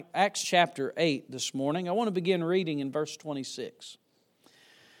Acts chapter 8 this morning. I want to begin reading in verse 26.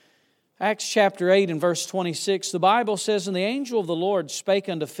 Acts chapter 8 and verse 26, the Bible says, "And the angel of the Lord spake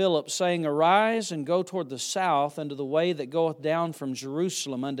unto Philip, saying, Arise and go toward the south unto the way that goeth down from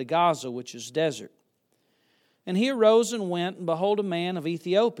Jerusalem unto Gaza, which is desert. And he arose and went, and behold, a man of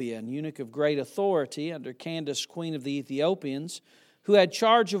Ethiopia, an eunuch of great authority under Candace, queen of the Ethiopians, who had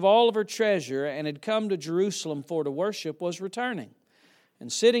charge of all of her treasure, and had come to Jerusalem for to worship, was returning.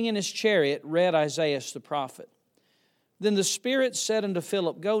 And sitting in his chariot, read Isaiah the prophet. Then the Spirit said unto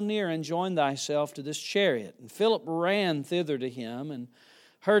Philip, Go near and join thyself to this chariot. And Philip ran thither to him, and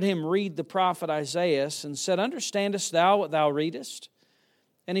heard him read the prophet Isaiah, and said, Understandest thou what thou readest?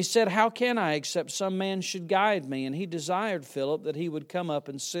 And he said, How can I, except some man should guide me? And he desired Philip that he would come up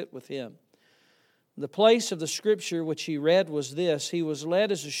and sit with him. The place of the scripture which he read was this: He was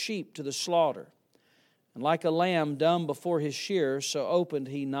led as a sheep to the slaughter, and like a lamb dumb before his shearers, so opened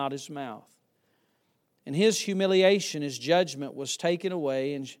he not his mouth. And his humiliation, his judgment was taken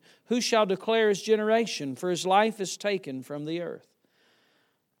away, and who shall declare his generation? For his life is taken from the earth.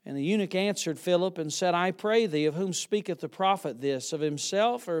 And the eunuch answered Philip and said, I pray thee, of whom speaketh the prophet this, of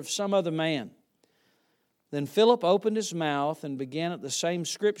himself or of some other man? Then Philip opened his mouth and began at the same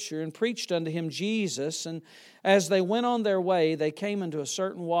scripture, and preached unto him Jesus. And as they went on their way, they came into a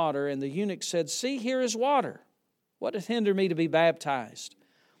certain water, and the eunuch said, See, here is water. What doth hinder me to be baptized?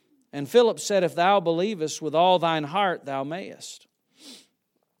 And Philip said, If thou believest with all thine heart, thou mayest.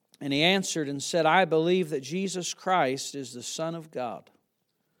 And he answered and said, I believe that Jesus Christ is the Son of God.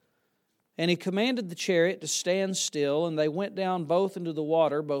 And he commanded the chariot to stand still, and they went down both into the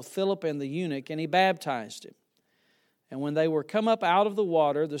water, both Philip and the eunuch, and he baptized him. And when they were come up out of the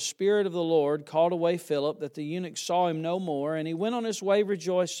water, the Spirit of the Lord called away Philip, that the eunuch saw him no more, and he went on his way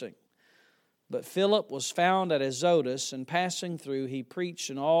rejoicing. But Philip was found at Azotus, and passing through, he preached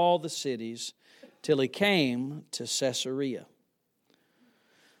in all the cities till he came to Caesarea.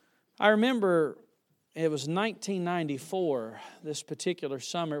 I remember it was 1994, this particular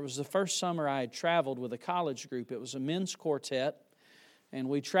summer. It was the first summer I had traveled with a college group. It was a men's quartet, and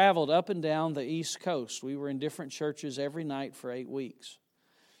we traveled up and down the East Coast. We were in different churches every night for 8 weeks.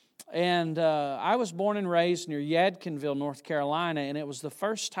 And I was born and raised near Yadkinville, North Carolina, and it was the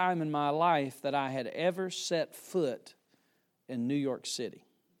first time in my life that I had ever set foot in New York City.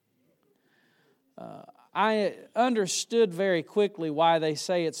 I understood very quickly why they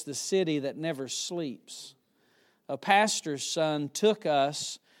say it's the city that never sleeps. A pastor's son took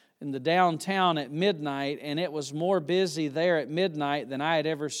us in the downtown at midnight, and it was more busy there at midnight than I had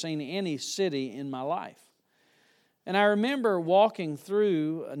ever seen any city in my life. And I remember walking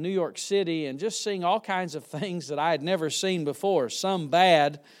through New York City and just seeing all kinds of things that I had never seen before, some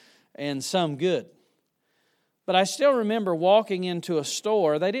bad and some good. But I still remember walking into a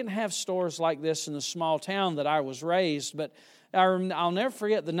store. They didn't have stores like this in the small town that I was raised, but I'll never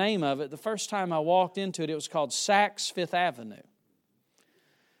forget the name of it. The first time I walked into it, it was called Saks Fifth Avenue.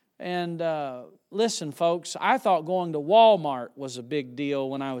 And listen, folks, I thought going to Walmart was a big deal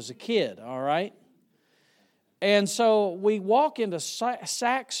when I was a kid, all right? And so we walk into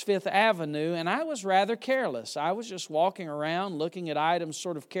Saks Fifth Avenue, and I was rather careless. I was just walking around looking at items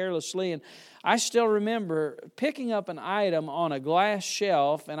sort of carelessly, and I still remember picking up an item on a glass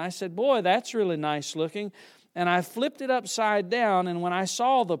shelf, and I said, boy, that's really nice looking. And I flipped it upside down, and when I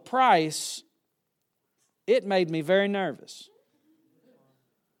saw the price, it made me very nervous.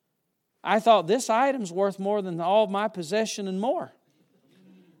 I thought, this item's worth more than all of my possession and more.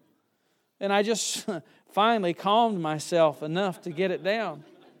 And I just finally calmed myself enough to get it down.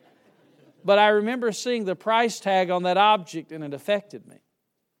 But I remember seeing the price tag on that object, and it affected me.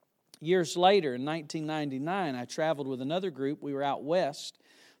 Years later, in 1999, I traveled with another group. We were out west.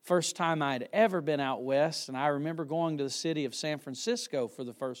 First time I'd ever been out west, and I remember going to the city of San Francisco for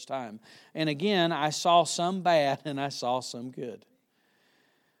the first time. And again, I saw some bad and I saw some good.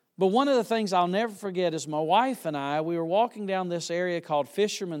 But one of the things I'll never forget is my wife and we were walking down this area called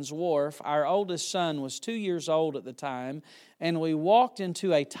Fisherman's Wharf. Our oldest son was 2 years old at the time, and we walked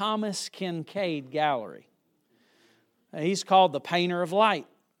into a Thomas Kinkade gallery. He's called the Painter of Light.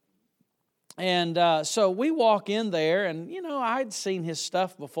 And so we walk in there, and, I'd seen his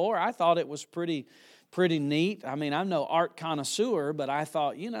stuff before. I thought it was pretty neat. I mean, I'm no art connoisseur, but I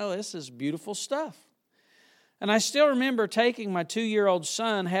thought, this is beautiful stuff. And I still remember taking my 2-year-old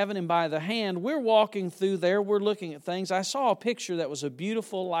son, having him by the hand. We're walking through there. We're looking at things. I saw a picture that was a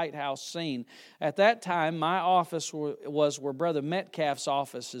beautiful lighthouse scene. At that time, my office was where Brother Metcalf's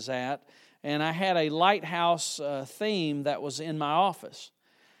office is at. And I had a lighthouse theme that was in my office.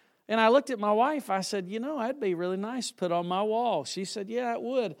 And I looked at my wife. I said, that'd be really nice to put on my wall. She said, yeah, it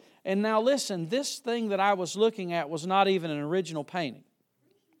would. And now listen, this thing that I was looking at was not even an original painting.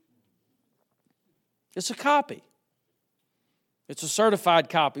 It's a copy. It's a certified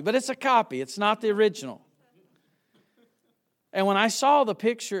copy, but it's a copy. It's not the original. And when I saw the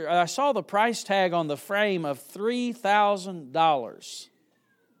picture, I saw the price tag on the frame of $3,000.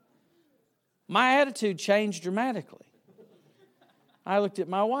 My attitude changed dramatically. I looked at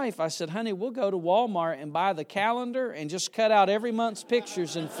my wife. I said, honey, we'll go to Walmart and buy the calendar and just cut out every month's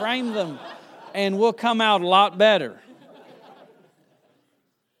pictures and frame them, and we'll come out a lot better.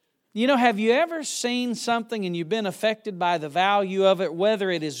 Have you ever seen something and you've been affected by the value of it,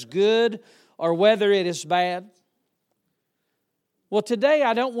 whether it is good or whether it is bad? Well, today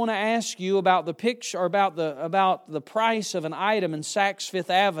I don't want to ask you about the picture or about the price of an item in Saks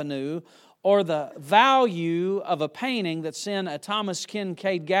Fifth Avenue, or the value of a painting that's in a Thomas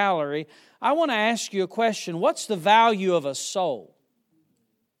Kinkade gallery. I want to ask you a question. What's the value of a soul?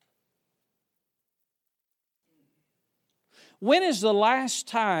 When is the last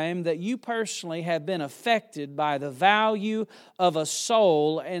time that you personally have been affected by the value of a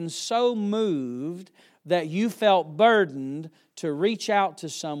soul and so moved that you felt burdened to reach out to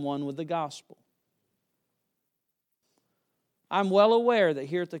someone with the gospel? I'm well aware that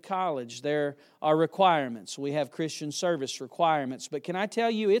here at the college there are requirements. We have Christian service requirements. But can I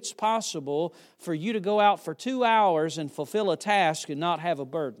tell you, it's possible for you to go out for 2 hours and fulfill a task and not have a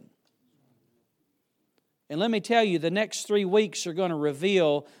burden. And let me tell you, the next 3 weeks are going to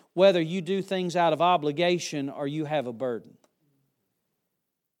reveal whether you do things out of obligation or you have a burden.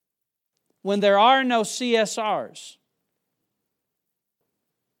 When there are no CSRs,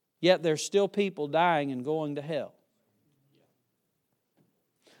 yet there's still people dying and going to hell.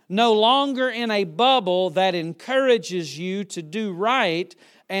 No longer in a bubble that encourages you to do right,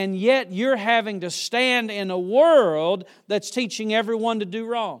 and yet you're having to stand in a world that's teaching everyone to do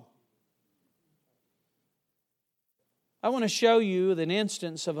wrong. I want to show you an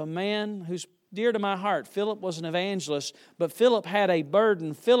instance of a man who's dear to my heart. Philip was an evangelist, but Philip had a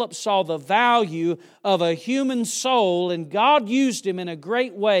burden. Philip saw the value of a human soul, and God used him in a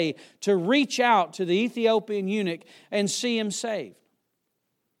great way to reach out to the Ethiopian eunuch and see him saved.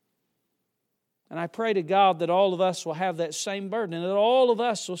 And I pray to God that all of us will have that same burden, and that all of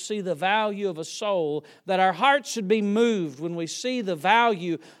us will see the value of a soul, that our hearts should be moved when we see the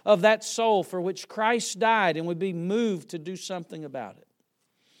value of that soul for which Christ died, and we'd be moved to do something about it.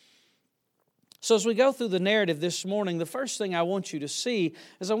 So as we go through the narrative this morning, the first thing I want you to see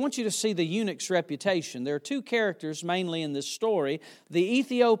is I want you to see the eunuch's reputation. There are 2 characters mainly in this story, the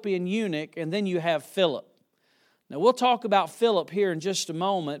Ethiopian eunuch, and then you have Philip. Now, we'll talk about Philip here in just a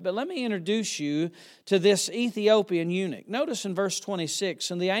moment, but let me introduce you to this Ethiopian eunuch. Notice in verse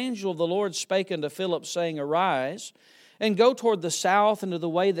 26, and the angel of the Lord spake unto Philip, saying, Arise, and go toward the south into the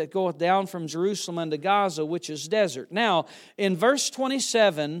way that goeth down from Jerusalem unto Gaza, which is desert. Now, in verse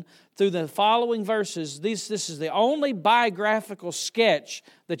 27 through the following verses, this is the only biographical sketch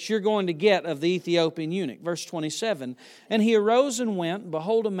that you're going to get of the Ethiopian eunuch. Verse 27, and he arose and went, and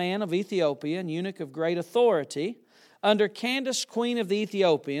behold, a man of Ethiopia, an eunuch of great authority, under Candace, queen of the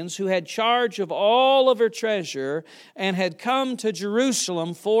Ethiopians, who had charge of all of her treasure, and had come to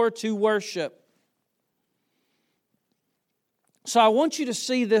Jerusalem for to worship. So I want you to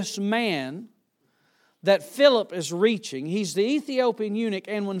see this man that Philip is reaching. He's the Ethiopian eunuch,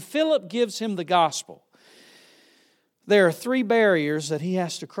 and when Philip gives him the gospel, there are 3 barriers that he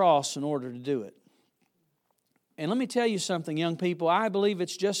has to cross in order to do it. And let me tell you something, young people. I believe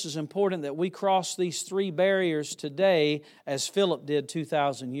it's just as important that we cross these 3 barriers today as Philip did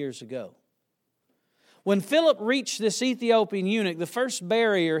 2,000 years ago. When Philip reached this Ethiopian eunuch, the first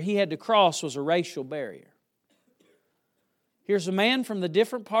barrier he had to cross was a racial barrier. Here's a man from the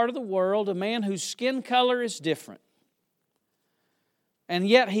different part of the world, a man whose skin color is different. And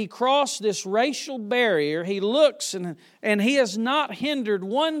yet he crossed this racial barrier. He looks and he is not hindered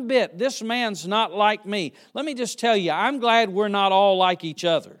one bit. This man's not like me. Let me just tell you, I'm glad we're not all like each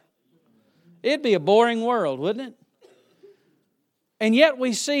other. It'd be a boring world, wouldn't it? And yet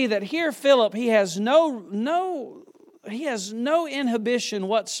we see that here Philip, he has no inhibition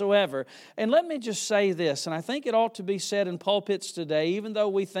whatsoever. And let me just say this, and I think it ought to be said in pulpits today, even though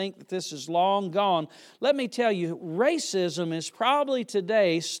we think that this is long gone. Let me tell you, racism is probably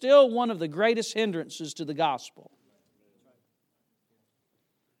today still one of the greatest hindrances to the gospel.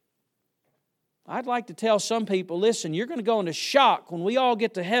 I'd like to tell some people, listen, you're going to go into shock when we all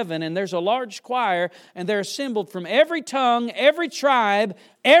get to heaven and there's a large choir and they're assembled from every tongue, every tribe,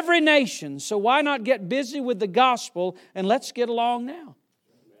 every nation. So why not get busy with the gospel and let's get along now?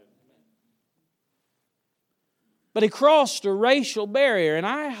 But he crossed a racial barrier, and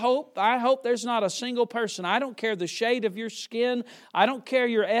I hope there's not a single person. I don't care the shade of your skin. I don't care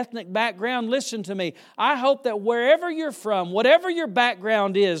your ethnic background. Listen to me. I hope that wherever you're from, whatever your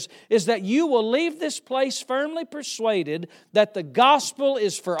background is that you will leave this place firmly persuaded that the gospel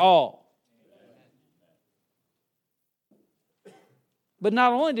is for all. But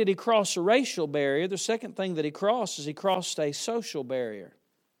not only did he cross a racial barrier, the second thing that he crossed is he crossed a social barrier.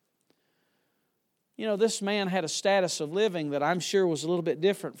 You know, this man had a status of living that I'm sure was a little bit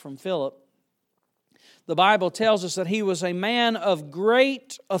different from Philip. The Bible tells us that he was a man of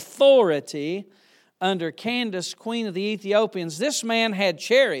great authority under Candace, queen of the Ethiopians. This man had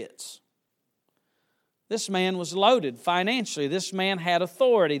chariots. This man was loaded financially. This man had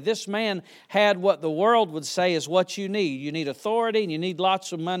authority. This man had what the world would say is what you need. You need authority and you need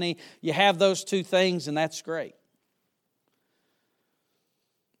lots of money. You have those two things and that's great.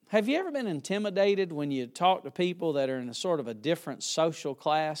 Have you ever been intimidated when you talk to people that are in a sort of a different social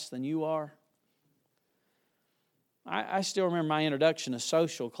class than you are? I still remember my introduction to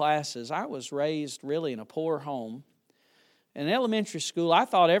social classes. I was raised really in a poor home. In elementary school, I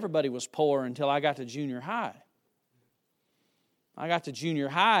thought everybody was poor until I got to junior high. I got to junior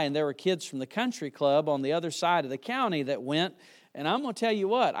high and there were kids from the country club on the other side of the county that went. And I'm going to tell you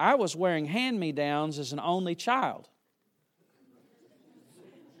what, I was wearing hand-me-downs as an only child.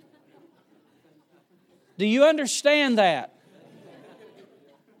 Do you understand that?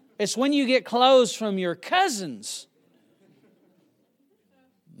 It's when you get clothes from your cousins,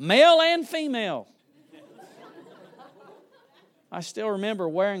 male and female. I still remember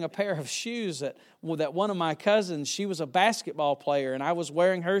wearing a pair of shoes that one of my cousins, she was a basketball player, and I was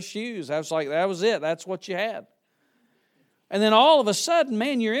wearing her shoes. I was like, that was it. That's what you had. And then all of a sudden,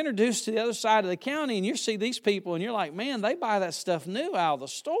 man, you're introduced to the other side of the county and you see these people and you're like, man, they buy that stuff new out of the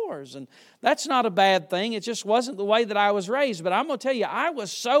stores. And that's not a bad thing. It just wasn't the way that I was raised. But I'm going to tell you, I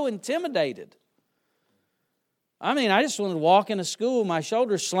was so intimidated. I mean, I just wanted to walk into school, my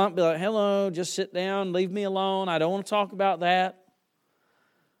shoulders slumped, be like, hello, just sit down, leave me alone. I don't want to talk about that.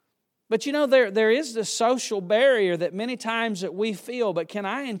 But you know, there is this social barrier that many times that we feel. But can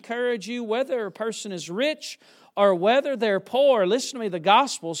I encourage you, whether a person is rich or whether they're poor, listen to me, the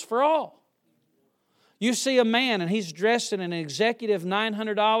gospel's for all. You see a man and he's dressed in an executive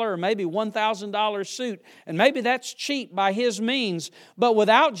 $900 or maybe $1,000 suit, and maybe that's cheap by his means, but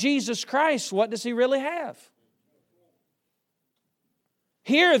without Jesus Christ, what does he really have?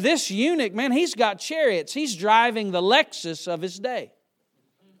 Here, this eunuch, man, he's got chariots. He's driving the Lexus of his day.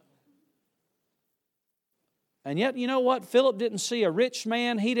 And yet, you know what? Philip didn't see a rich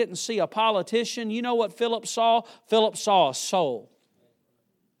man. He didn't see a politician. You know what Philip saw? Philip saw a soul.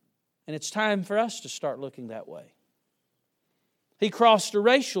 And it's time for us to start looking that way. He crossed a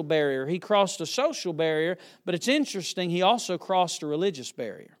racial barrier. He crossed a social barrier. But it's interesting, he also crossed a religious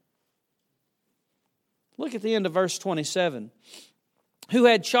barrier. Look at the end of verse 27. Who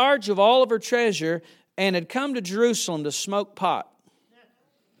had charge of all of her treasure and had come to Jerusalem to smoke pot.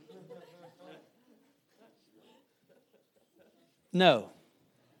 No.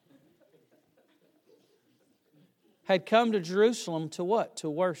 Had come to Jerusalem to what? To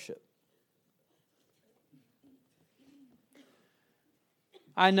worship.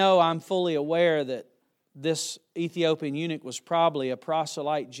 I know, I'm fully aware that this Ethiopian eunuch was probably a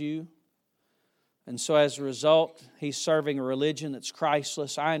proselyte Jew. And so as a result, he's serving a religion that's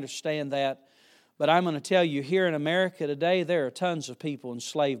Christless. I understand that. But I'm going to tell you, here in America today, there are tons of people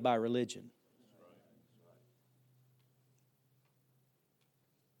enslaved by religion.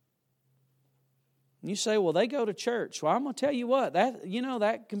 You say, well, they go to church. Well, I'm going to tell you what,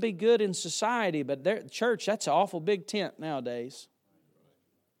 that can be good in society, but church, that's an awful big tent nowadays.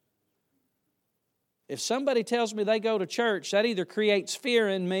 If somebody tells me they go to church, that either creates fear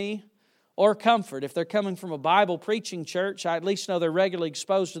in me or comfort. If they're coming from a Bible preaching church, I at least know they're regularly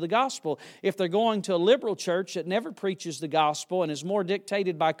exposed to the gospel. If they're going to a liberal church that never preaches the gospel and is more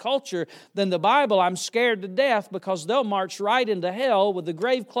dictated by culture than the Bible, I'm scared to death because they'll march right into hell with the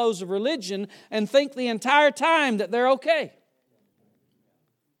grave clothes of religion and think the entire time that they're okay.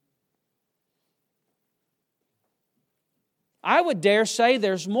 I would dare say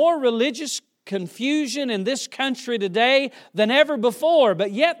there's more religious confusion in this country today than ever before,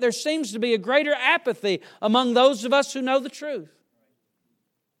 but yet there seems to be a greater apathy among those of us who know the truth.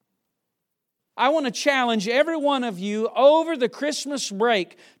 I want to challenge every one of you over the Christmas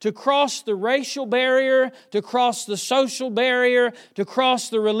break to cross the racial barrier, to cross the social barrier, to cross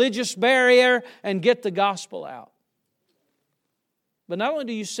the religious barrier, and get the gospel out. But not only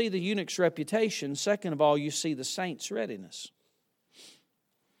do you see the eunuch's reputation, second of all, you see the saint's readiness.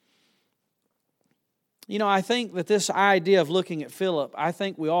 I think that this idea of looking at Philip, I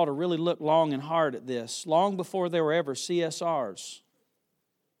think we ought to really look long and hard at this, long before there were ever CSRs.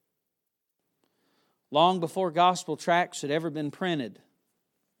 Long before gospel tracts had ever been printed.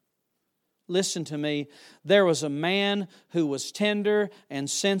 Listen to me, there was a man who was tender and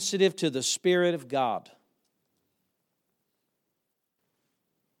sensitive to the Spirit of God.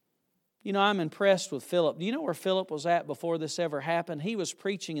 I'm impressed with Philip. Do you know where Philip was at before this ever happened? He was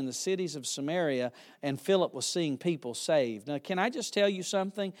preaching in the cities of Samaria, and Philip was seeing people saved. Now, can I just tell you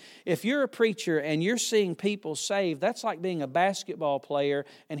something? If you're a preacher and you're seeing people saved, that's like being a basketball player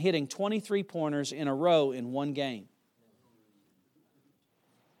and hitting 23 pointers in a row in one game.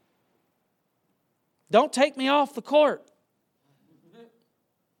 Don't take me off the court.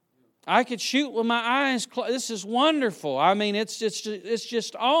 I could shoot with my eyes closed. This is wonderful. I mean, it's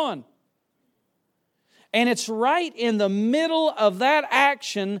just on. And it's right in the middle of that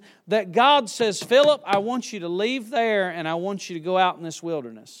action that God says, Philip, I want you to leave there and I want you to go out in this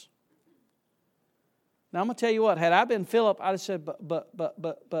wilderness. Now, I'm going to tell you what, had I been Philip, I'd have said, but.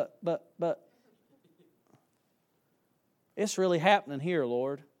 It's really happening here,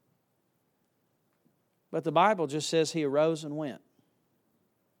 Lord. But the Bible just says he arose and went.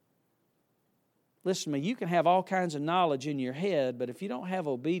 Listen to me, you can have all kinds of knowledge in your head, but if you don't have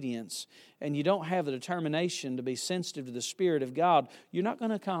obedience and you don't have the determination to be sensitive to the Spirit of God, you're not going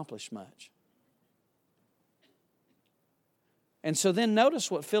to accomplish much. And so then notice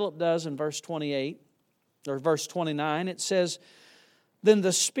what Philip does in verse 28, or verse 29. It says, Then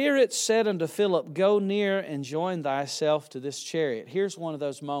the Spirit said unto Philip, Go near and join thyself to this chariot. Here's one of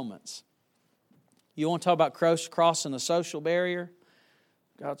those moments. You want to talk about crossing a social barrier?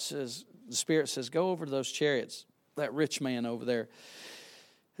 God says, the Spirit says, go over to those chariots, that rich man over there,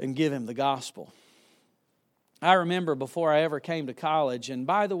 and give him the gospel. I remember before I ever came to college, and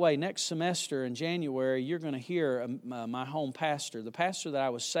by the way, next semester in January, you're going to hear my home pastor, the pastor that I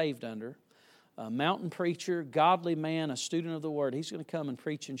was saved under, a mountain preacher, godly man, a student of the Word. He's going to come and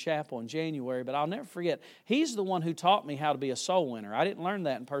preach in chapel in January, but I'll never forget, he's the one who taught me how to be a soul winner. I didn't learn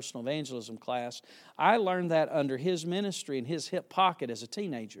that in personal evangelism class. I learned that under his ministry in his hip pocket as a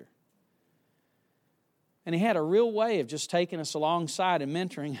teenager. And he had a real way of just taking us alongside and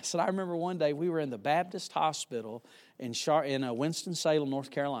mentoring us. And I remember one day we were in the Baptist Hospital in Winston-Salem, North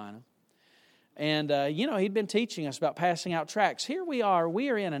Carolina. And, he'd been teaching us about passing out tracts. Here we are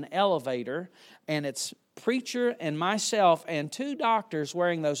in an elevator, and it's preacher and myself and two doctors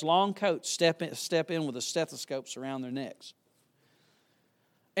wearing those long coats step in with the stethoscopes around their necks.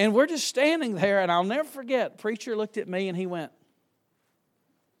 And we're just standing there, and I'll never forget, preacher looked at me and he went,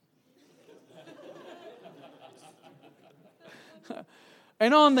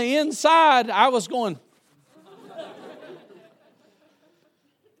 and on the inside, I was going.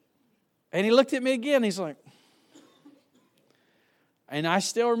 And he looked at me again. He's like, and I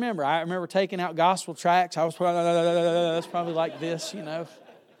still remember. I remember taking out gospel tracts. I was probably like this,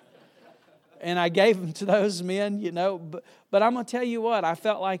 And I gave them to those men, But I'm going to tell you what, I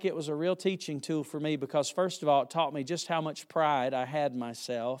felt like it was a real teaching tool for me because, first of all, it taught me just how much pride I had in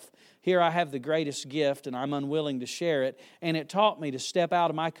myself. Here I have the greatest gift, and I'm unwilling to share it. And it taught me to step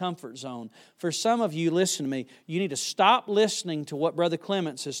out of my comfort zone. For some of you, listen to me, you need to stop listening to what Brother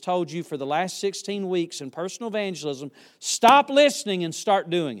Clements has told you for the last 16 weeks in personal evangelism. Stop listening and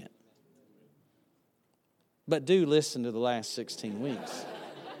start doing it. But do listen to the last 16 weeks.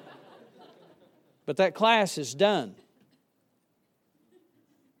 But that class is done.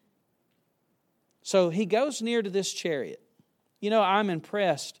 So he goes near to this chariot. I'm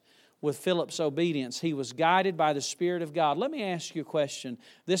impressed with Philip's obedience. He was guided by the Spirit of God. Let me ask you a question.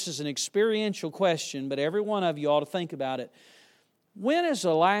 This is an experiential question, but every one of you ought to think about it. When is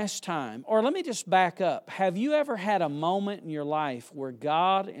the last time, or let me just back up, have you ever had a moment in your life where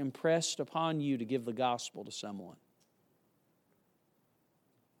God impressed upon you to give the gospel to someone?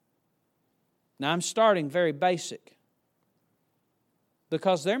 Now, I'm starting very basic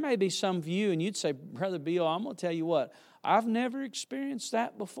because there may be some of you and you'd say, Brother Bill, I'm going to tell you what, I've never experienced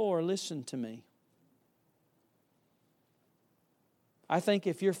that before. Listen to me. I think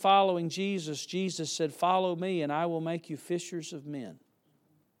if you're following Jesus, Jesus said, follow me and I will make you fishers of men.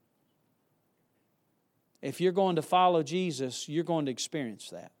 If you're going to follow Jesus, you're going to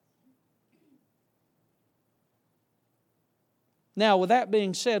experience that. Now, with that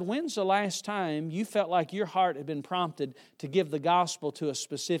being said, when's the last time you felt like your heart had been prompted to give the gospel to a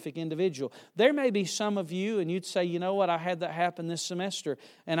specific individual? There may be some of you, and you'd say, you know what, I had that happen this semester,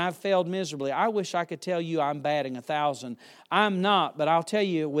 and I've failed miserably. I wish I could tell you I'm batting 1,000. I'm not, but I'll tell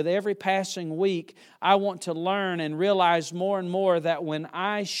you, with every passing week, I want to learn and realize more and more that when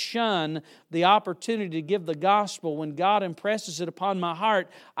I shun the opportunity to give the gospel, when God impresses it upon my heart,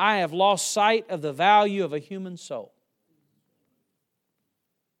 I have lost sight of the value of a human soul.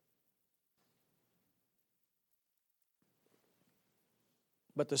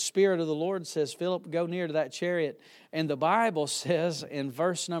 But the Spirit of the Lord says, Philip, go near to that chariot. And the Bible says in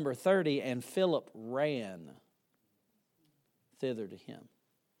verse number 30, and Philip ran thither to him.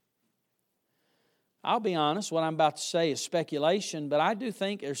 I'll be honest, what I'm about to say is speculation, but I do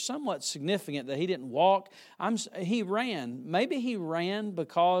think it's somewhat significant that he didn't walk. He ran. Maybe he ran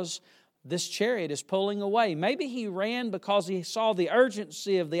because this chariot is pulling away. Maybe he ran because he saw the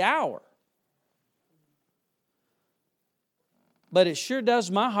urgency of the hour. But it sure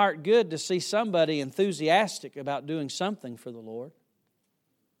does my heart good to see somebody enthusiastic about doing something for the Lord.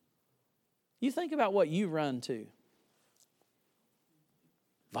 You think about what you run to.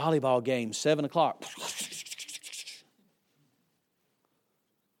 Volleyball game, 7 o'clock.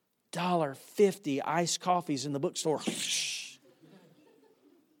 $1.50 iced coffees in the bookstore.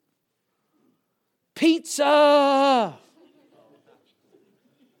 Pizza!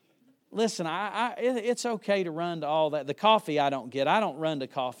 Listen, it's okay to run to all that. The coffee I don't get. I don't run to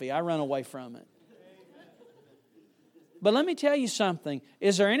coffee. I run away from it. But let me tell you something.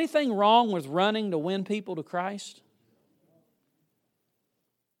 Is there anything wrong with running to win people to Christ?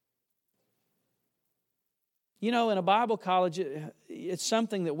 You know, in a Bible college, it's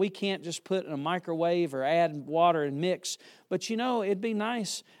something that we can't just put in a microwave or add water and mix. But you know, it'd be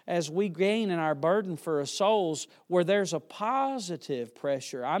nice as we gain in our burden for our souls where there's a positive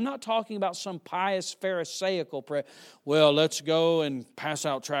pressure. I'm not talking about some pious pharisaical pressure. Well, let's go and pass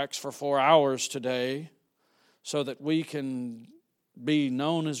out tracts for 4 hours today so that we can be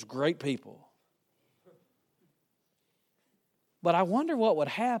known as great people. But I wonder what would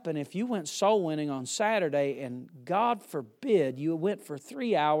happen if you went soul winning on Saturday and God forbid you went for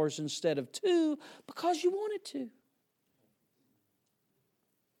 3 hours instead of 2 because you wanted to.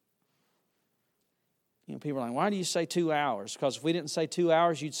 You know, people are like, why do you say 2 hours? Because if we didn't say 2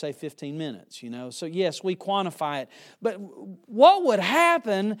 hours, you'd say 15 minutes, you know. So yes, we quantify it. But what would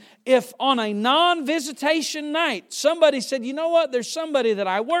happen if on a non-visitation night, somebody said, you know what, there's somebody that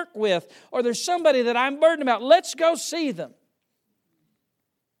I work with or there's somebody that I'm burdened about. Let's go see them.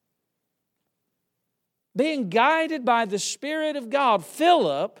 Being guided by the Spirit of God,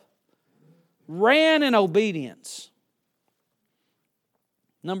 Philip ran in obedience.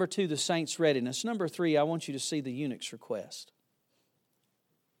 Number 2, the saint's readiness. Number 3, I want you to see the eunuch's request.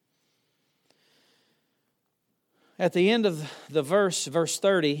 At the end of the verse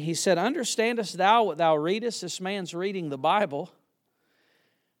 30, he said, understandest thou what thou readest? This man's reading the Bible.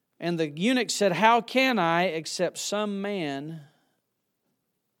 And the eunuch said, how can I except some man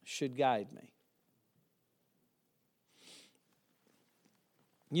should guide me?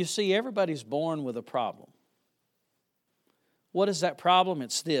 You see, everybody's born with a problem. What is that problem?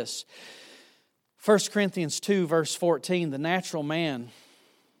 It's this. 1 Corinthians 2, verse 14, the natural man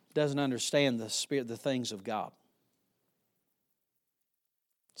doesn't understand the Spirit, the things of God.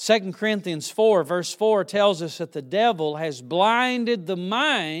 2 Corinthians 4, verse 4 tells us that the devil has blinded the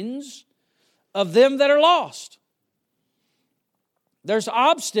minds of them that are lost. There's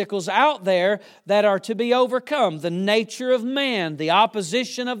obstacles out there that are to be overcome. The nature of man, the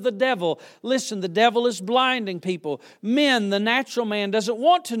opposition of the devil. Listen, the devil is blinding people. Men, the natural man, doesn't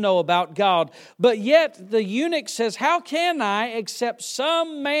want to know about God. But yet the eunuch says, how can I except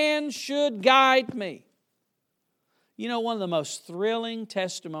some man should guide me? You know, one of the most thrilling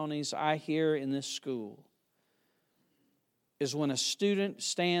testimonies I hear in this school is when a student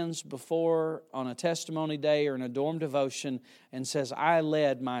stands before on a testimony day or in a dorm devotion and says, I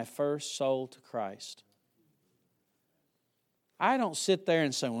led my first soul to Christ. I don't sit there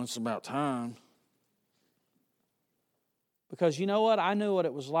and say, well, it's about time. Because you know what? I knew what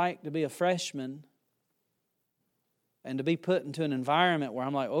it was like to be a freshman and to be put into an environment where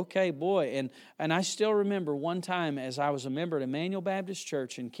I'm like, okay, boy. And I still remember one time as I was a member at Emmanuel Baptist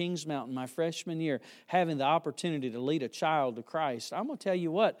Church in Kings Mountain my freshman year, having the opportunity to lead a child to Christ. I'm going to tell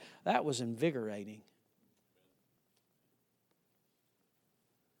you what, that was invigorating.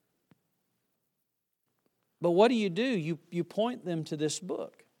 But what do? You point them to this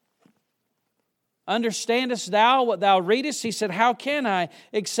book. Understandest thou what thou readest? He said, how can I,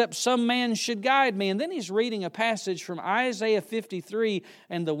 except some man should guide me? And then he's reading a passage from Isaiah 53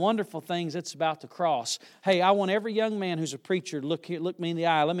 and the wonderful things that's about the cross. Hey, I want every young man who's a preacher to look me in the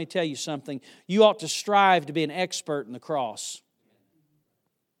eye. Let me tell you something. You ought to strive to be an expert in the cross.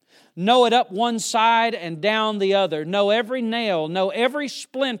 Know it up one side and down the other. Know every nail, know every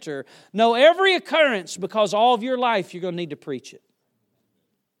splinter, know every occurrence, because all of your life you're going to need to preach it.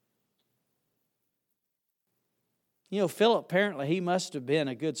 You know, Philip, apparently, he must have been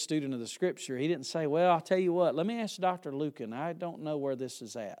a good student of the Scripture. He didn't say, well, I'll tell you what, let me ask Dr. Lucan. I don't know where this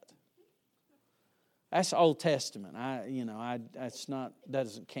is at. That's Old Testament. That's not, that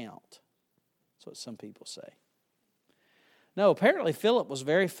doesn't count. That's what some people say. No, apparently Philip was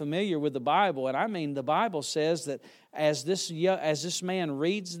very familiar with the Bible. And I mean, the Bible says that as this man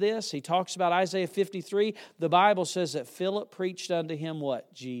reads this, he talks about Isaiah 53, the Bible says that Philip preached unto him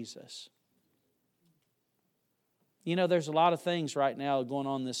what? Jesus. You know, there's a lot of things right now going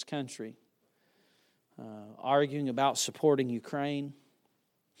on in this country. Arguing about supporting Ukraine.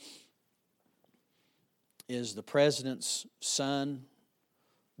 Is the president's son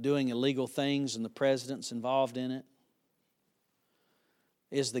doing illegal things and the president's involved in it?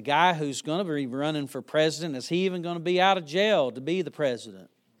 Is the guy who's going to be running for president, is he even going to be out of jail to be the president?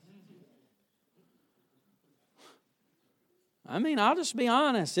 I mean, I'll just be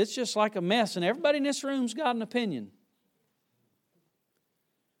honest. It's just like a mess, and everybody in this room's got an opinion.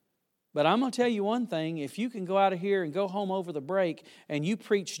 But I'm going to tell you one thing. If you can go out of here and go home over the break and you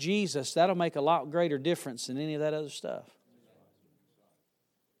preach Jesus, that'll make a lot greater difference than any of that other stuff.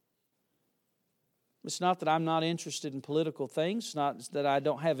 It's not that I'm not interested in political things. It's not that I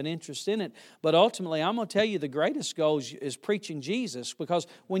don't have an interest in it. But ultimately, I'm going to tell you the greatest goal is preaching Jesus. Because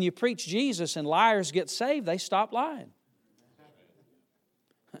when you preach Jesus and liars get saved, they stop lying.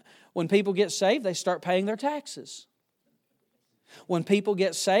 When people get saved, they start paying their taxes. When people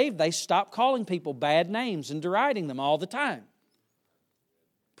get saved, they stop calling people bad names and deriding them all the time.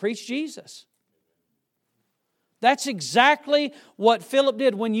 Preach Jesus. That's exactly what Philip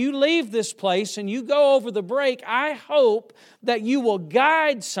did. When you leave this place and you go over the break, I hope that you will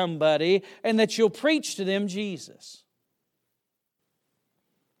guide somebody and that you'll preach to them Jesus.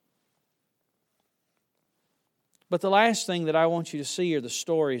 But the last thing that I want you to see are the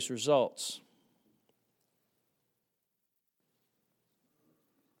story's results.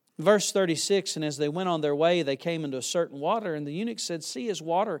 Verse 36, and as they went on their way, they came into a certain water, and the eunuch said, see his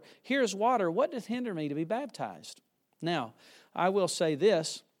water, here is water, what doth hinder me to be baptized? Now, I will say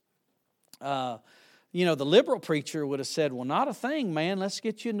this, the liberal preacher would have said, well, not a thing, man, let's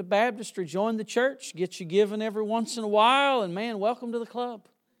get you into baptistry, join the church, get you given every once in a while, and man, welcome to the club.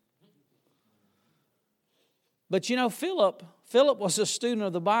 But Philip was a student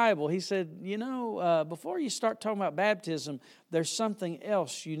of the Bible. He said, before you start talking about baptism, there's something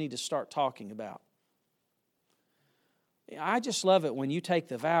else you need to start talking about. I just love it when you take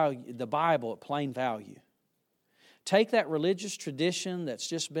the Bible at plain value. Take that religious tradition that's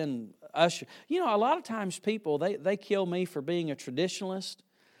just been ushered. A lot of times people, they kill me for being a traditionalist.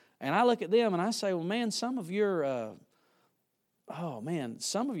 And I look at them and I say, well, man, some of your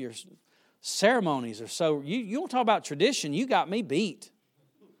ceremonies are so, you don't talk about tradition, you got me beat.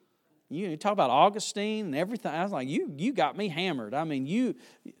 You talk about Augustine and everything. I was like, you got me hammered. I mean,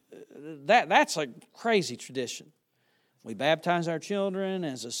 that's a crazy tradition. We baptize our children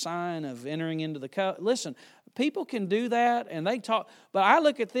as a sign of entering into the covenant. Listen, people can do that and they talk, but I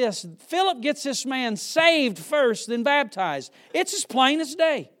look at this. Philip gets this man saved first, then baptized. It's as plain as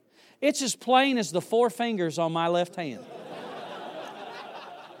day. It's as plain as the 4 fingers on my left hand.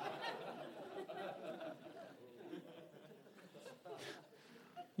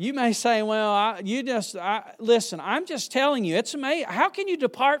 You may say, well, listen, I'm just telling you, it's amazing. How can you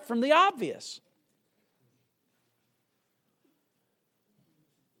depart from the obvious?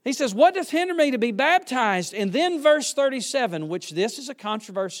 He says, what doth hinder me to be baptized? And then verse 37, which this is a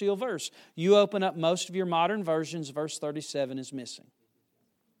controversial verse. You open up most of your modern versions, verse 37 is missing.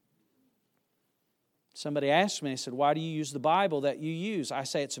 Somebody asked me, I said, why do you use the Bible that you use? I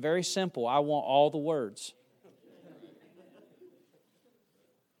say, it's very simple. I want all the words.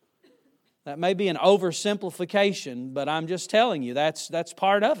 That may be an oversimplification, but I'm just telling you, that's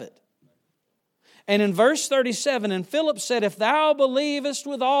part of it. And in verse 37, and Philip said, if thou believest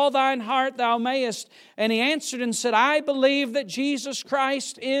with all thine heart, thou mayest. And he answered and said, I believe that Jesus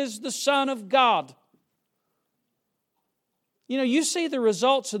Christ is the Son of God. You see the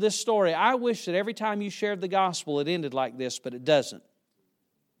results of this story. I wish that every time you shared the gospel, it ended like this, but it doesn't.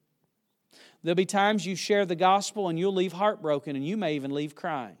 There'll be times you share the gospel and you'll leave heartbroken and you may even leave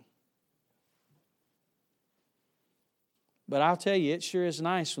crying. But I'll tell you, it sure is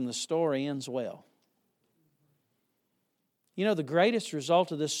nice when the story ends well. You know, the greatest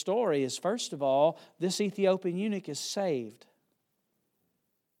result of this story is, first of all, this Ethiopian eunuch is saved.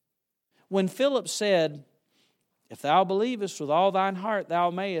 When Philip said, "If thou believest with all thine heart, thou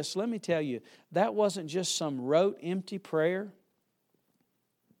mayest," let me tell you, that wasn't just some rote, empty prayer.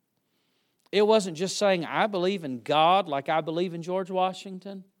 It wasn't just saying, "I believe in God like I believe in George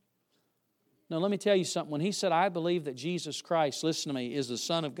Washington." No, let me tell you something. When he said, "I believe that Jesus Christ," listen to me, "is the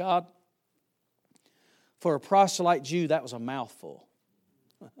Son of God," for a proselyte Jew, that was a mouthful.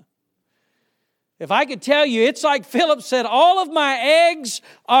 If I could tell you, it's like Philip said, all of my eggs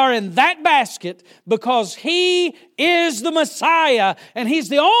are in that basket because He is the Messiah and He's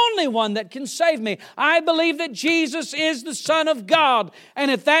the only one that can save me. I believe that Jesus is the Son of God.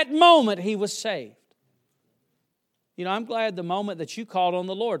 And at that moment, he was saved. You know, I'm glad the moment that you called on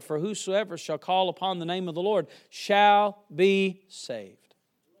the Lord, for whosoever shall call upon the name of the Lord shall be saved.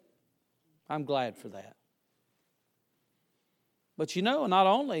 I'm glad for that. But you know, not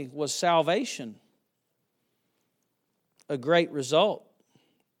only was salvation a great result.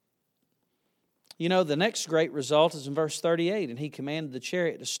 You know, the next great result is in verse 38. "And he commanded the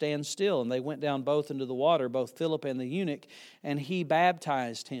chariot to stand still, and they went down both into the water, both Philip and the eunuch, and he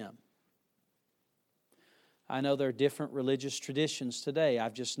baptized him." I know there are different religious traditions today.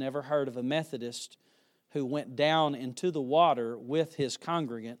 I've just never heard of a Methodist who went down into the water with his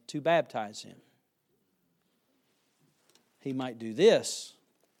congregant to baptize him. He might do this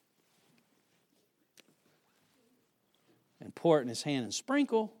and pour it in his hand and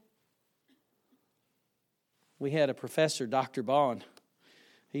sprinkle. We had a professor, Dr. Bond.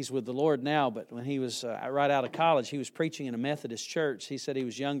 He's with the Lord now, but when he was right out of college, he was preaching in a Methodist church. He said he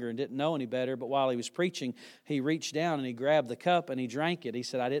was younger and didn't know any better, but while he was preaching, he reached down and he grabbed the cup and he drank it. He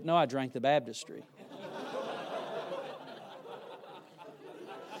said, "I didn't know I drank the baptistry."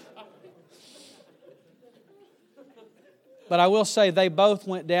 But I will say they both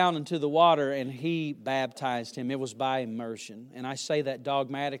went down into the water and he baptized him. It was by immersion. And I say that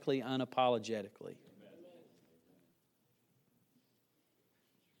dogmatically, unapologetically.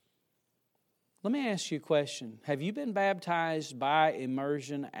 Let me ask you a question. Have you been baptized by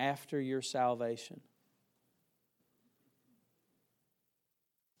immersion after your salvation?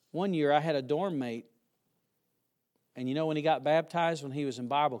 One year I had a dorm mate, and you know when he got baptized? When he was in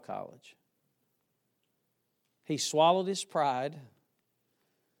Bible college. He swallowed his pride,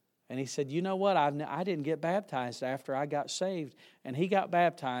 and he said, "You know what? I didn't get baptized after I got saved." And he got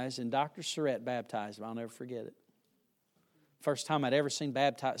baptized, and Dr. Surratt baptized him. I'll never forget it. First time I'd ever seen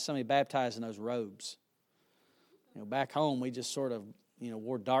somebody baptized in those robes. You know, back home we just sort of,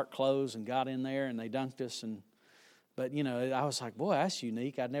 wore dark clothes and got in there, and they dunked us. But I was like, boy, that's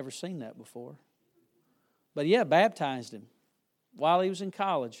unique. I'd never seen that before. But yeah, baptized him while he was in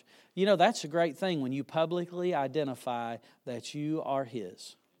college. You know, that's a great thing when you publicly identify that you are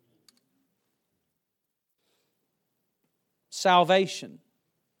His. Salvation,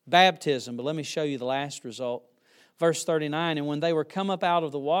 baptism, but let me show you the last result. Verse 39, "And when they were come up out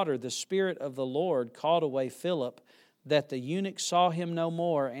of the water, the Spirit of the Lord called away Philip, that the eunuch saw him no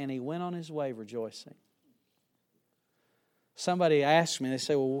more, and he went on his way rejoicing." Somebody asked me, they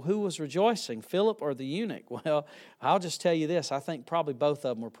say, "Well, who was rejoicing, Philip or the eunuch?" Well, I'll just tell you this. I think probably both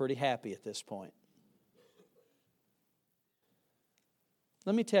of them were pretty happy at this point.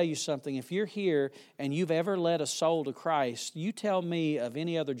 Let me tell you something. If you're here and you've ever led a soul to Christ, you tell me of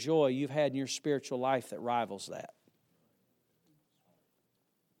any other joy you've had in your spiritual life that rivals that.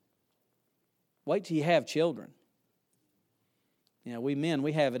 Wait till you have children. We men,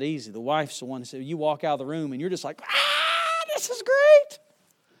 we have it easy. The wife's the one that says, you walk out of the room and you're just like, this is great.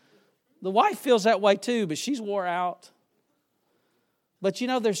 The wife feels that way too, but she's wore out. But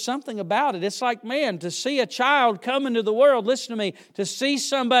there's something about it. It's like, man, to see a child come into the world, listen to me, to see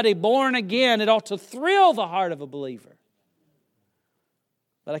somebody born again, it ought to thrill the heart of a believer.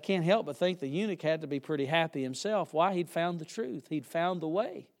 But I can't help but think the eunuch had to be pretty happy himself. Why? He'd found the truth. He'd found the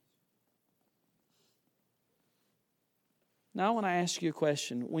way. Now I want to ask you a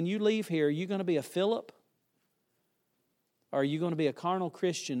question. When you leave here, are you going to be a Philip? Or are you going to be a carnal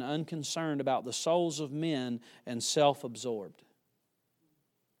Christian, unconcerned about the souls of men and self-absorbed?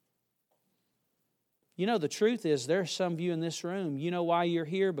 The truth is, there are some of you in this room, you know why you're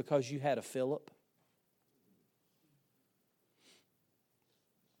here? Because you had a Philip.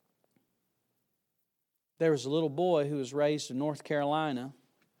 There was a little boy who was raised in North Carolina,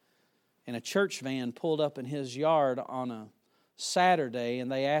 and a church van pulled up in his yard on a Saturday,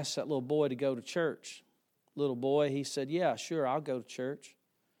 and they asked that little boy to go to church. Little boy, he said, "Yeah, sure, I'll go to church."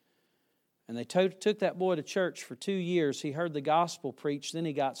 And they took that boy to church for 2 years. He heard the gospel preached, then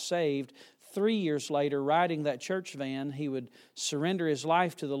he got saved. 3 years later, riding that church van, he would surrender his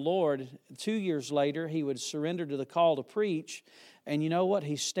life to the Lord. 2 years later, he would surrender to the call to preach. And you know what?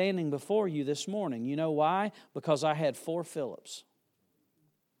 He's standing before you this morning. You know why? Because I had 4 Philips.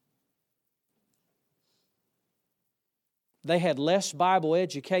 They had less Bible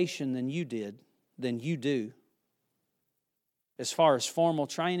education than you do, as far as formal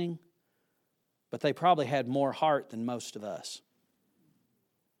training, but they probably had more heart than most of us.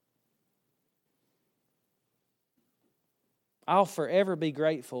 I'll forever be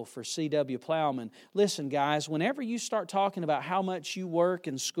grateful for C.W. Plowman. Listen, guys, whenever you start talking about how much you work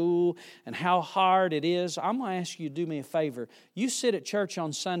in school and how hard it is, I'm going to ask you to do me a favor. You sit at church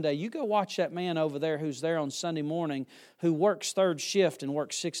on Sunday, you go watch that man over there who's there on Sunday morning who works third shift and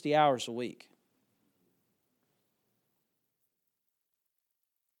works 60 hours a week.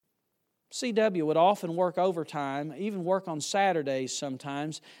 C.W. would often work overtime, even work on Saturdays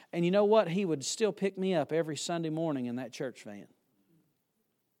sometimes. And you know what? He would still pick me up every Sunday morning in that church van.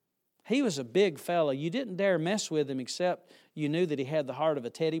 He was a big fella. You didn't dare mess with him except you knew that he had the heart of a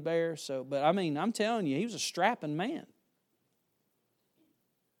teddy bear. But I'm telling you, he was a strapping man.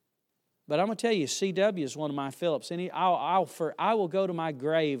 But I'm going to tell you, C.W. is one of my Philips. And I will go to my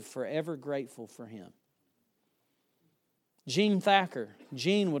grave forever grateful for him. Gene Thacker.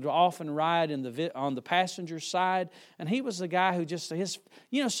 Gene would often ride on the passenger side, and he was the guy who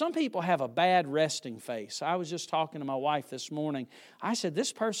some people have a bad resting face. I was just talking to my wife this morning. I said,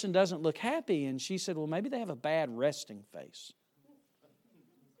 this person doesn't look happy, and she said, well, maybe they have a bad resting face.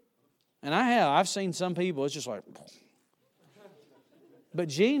 And I've seen some people, it's just like, but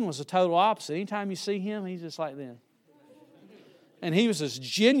Gene was the total opposite. Anytime you see him, he's just like that. And he was as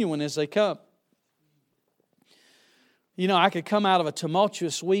genuine as they come. You know, I could come out of a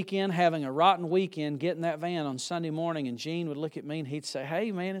tumultuous weekend, having a rotten weekend, get in that van on Sunday morning, and Gene would look at me and he'd say,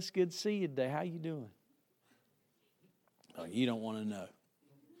 hey, man, it's good to see you today. How you doing? Oh, you don't want to know.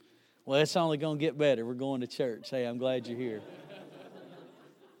 Well, it's only going to get better. We're going to church. Hey, I'm glad you're here.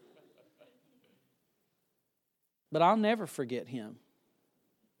 But I'll never forget him.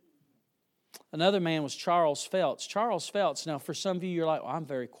 Another man was Charles Phelps. Charles Phelps, now for some of you, you're like, well, I'm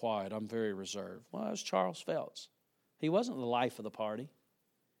very quiet. I'm very reserved. Well, that was Charles Phelps. He wasn't the life of the party.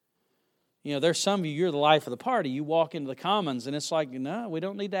 You know, there's some of you, you're the life of the party. You walk into the Commons and it's like, no, we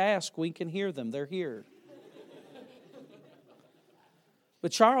don't need to ask. We can hear them. They're here.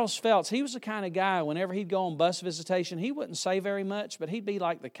 But Charles Phelps, he was the kind of guy, whenever he'd go on bus visitation, he wouldn't say very much, but he'd be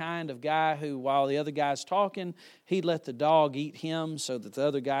like the kind of guy who, while the other guy's talking, he'd let the dog eat him so that the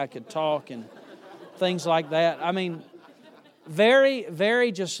other guy could talk and things like that. I mean, very,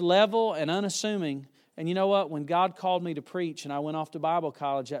 very just level and unassuming. And you know what? When God called me to preach and I went off to Bible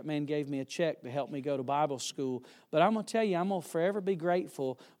college, that man gave me a check to help me go to Bible school. But I'm going to tell you, I'm going to forever be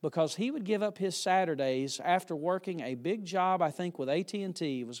grateful because he would give up his Saturdays after working a big job, I think, with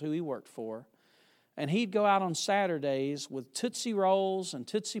AT&T, was who he worked for. And he'd go out on Saturdays with Tootsie Rolls and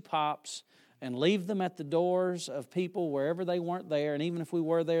Tootsie Pops and leave them at the doors of people wherever they weren't there. And even if we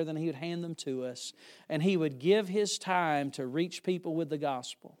were there, then he would hand them to us. And he would give his time to reach people with the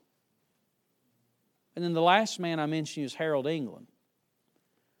gospel. And then the last man I mentioned is Harold England.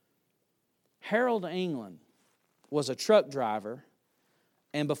 Harold England was a truck driver,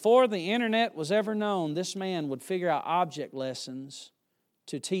 and before the internet was ever known, this man would figure out object lessons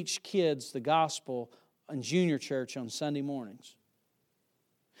to teach kids the gospel in junior church on Sunday mornings.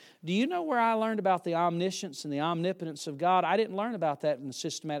 Do you know where I learned about the omniscience and the omnipotence of God? I didn't learn about that in the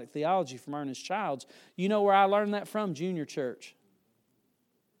systematic theology from Ernest Childs. You know where I learned that from? Junior church.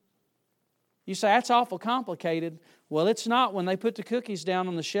 You say, that's awful complicated. Well, it's not when they put the cookies down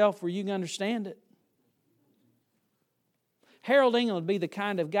on the shelf where you can understand it. Harold England would be the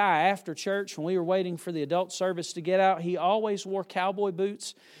kind of guy after church when we were waiting for the adult service to get out. He always wore cowboy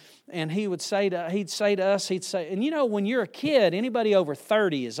boots. And he'd say to us, and you know, when you're a kid, anybody over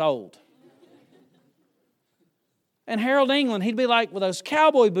 30 is old. And Harold England, he'd be like with those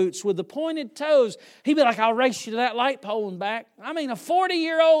cowboy boots with the pointed toes. He'd be like, I'll race you to that light pole and back. I mean, a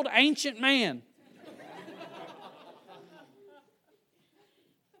 40-year-old ancient man.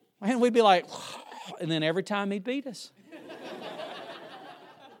 And we'd be like, and then every time he'd beat us.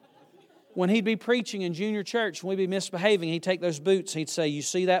 When he'd be preaching in junior church and we'd be misbehaving, he'd take those boots and he'd say, you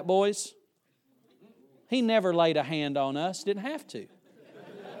see that, boys? He never laid a hand on us, didn't have to.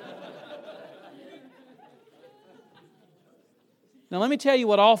 Now, let me tell you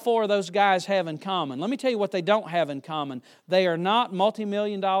what all 4 of those guys have in common. Let me tell you what they don't have in common. They are not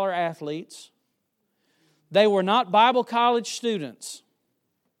multi-million-dollar athletes. They were not Bible college students.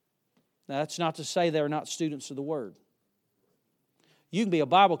 Now, that's not to say they're not students of the Word. You can be a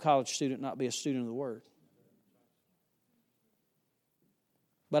Bible college student and not be a student of the Word.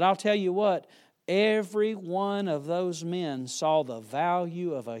 But I'll tell you what, every one of those men saw the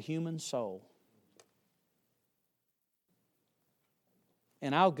value of a human soul.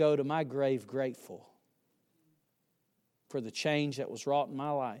 And I'll go to my grave grateful for the change that was wrought in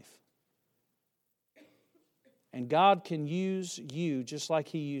my life. And God can use you just like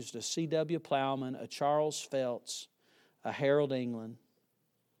He used a C.W. Plowman, a Charles Phelps, a Harold England,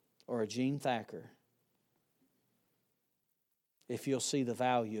 or a Gene Thacker, if you'll see the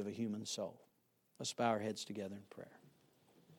value of a human soul. Let's bow our heads together in prayer.